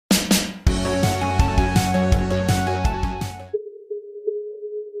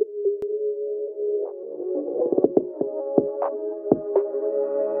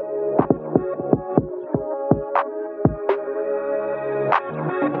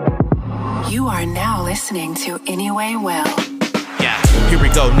You are now listening to Anyway Well. Yeah, here we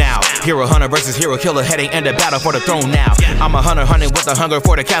go now. Hero hunter versus hero killer heading into battle for the throne now. I'm a hunter hunting with the hunger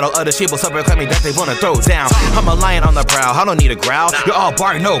for the cattle. Other sheep will suffer claiming that they wanna throw down. I'm a lion on the prowl, I don't need a growl. You're all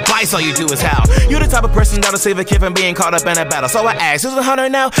bark, no bites, all you do is howl. You're the type of person that'll save a kid from being caught up in a battle. So I ask, who's a hunter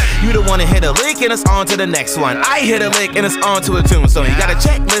now? You the one to hit a lick and it's on to the next one. I hit a lick and it's on to a tombstone. You got a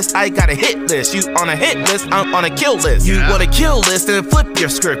checklist, I got a hit list. You on a hit list, I'm on a kill list. You want a kill list, then flip your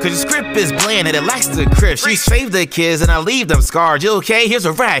script, cause your script is bland and it lacks the crisp. You save the kids and I leave them scarred. You okay? Here's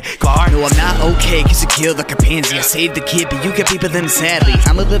a rag, guard. No, I'm not okay, cause you killed like a pansy. I saved the kid, but you can beat them sadly.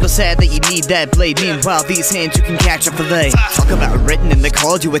 I'm a little sad that you need that blade. Meanwhile, these hands you can catch a fillet. Talk about written and they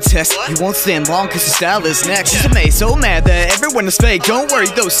called you a test. You won't stand long cause your style is next. She's amazed, so mad that everyone is fake. Don't worry,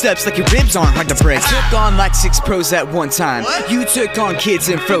 those steps like your ribs aren't hard to break. I took on like 6 pros at one time. You took on kids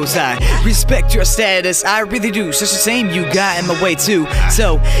and froze. I respect your status, I really do. Such the same you got in my way too.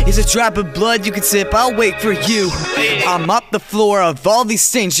 So, is a drop of blood you can sip, I'll wait for you. I'm up the floor of all these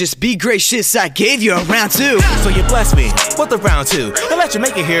things, just be gracious, I gave you a round 2. So you bless me with a round 2. I let you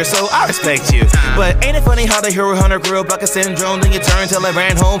make it here, so I respect you. But ain't it funny how the hero hunter grew up like a syndrome, then you turned till I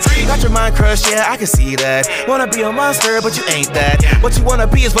ran home. Got your mind crushed, yeah, I can see that. Wanna be a monster, but you ain't that. What you wanna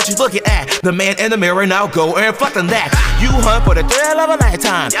be is what you looking at. The man in the mirror, now go and reflect on that. You hunt for the thrill of a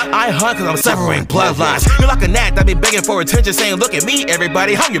lifetime. I hunt cause I'm severing bloodlines. You're like a gnat that be begging for attention, saying look at me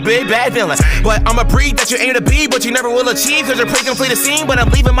everybody, I'm your big bad villain. But I'm a breed that you aim to be, but you never will achieve, cause you're pre-complete the scene. But I'm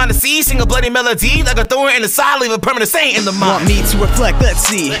leaving mine to see, sing a bloody melody like a thorn in the side, leave a permanent stain in the mind. Want me to reflect, let's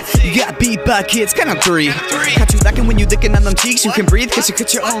see. You got beat by kids, count on 3. Caught you lacking when you licking on them cheeks. You can breathe cause you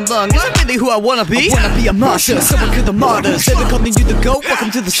cut your own lung. Is that really who I wanna be? I wanna be a monster, someone kill the martyrs. They've been calling you the goat,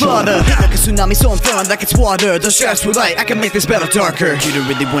 welcome to the slaughter. Hit like a tsunami, so I'm feeling like it's water. The straps were light, I can make this battle darker. You don't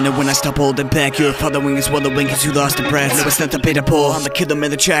really wonder when I stop holding back. You're following is wallowing cause you lost the breath. No, it's not debatable, I'm the killer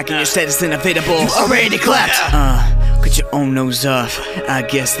in the track and your status unavailable. You already clapped! Cut your own nose off, I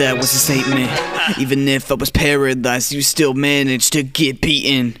guess that was a statement. Even if I was paralyzed, you still managed to get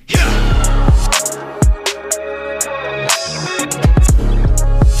beaten.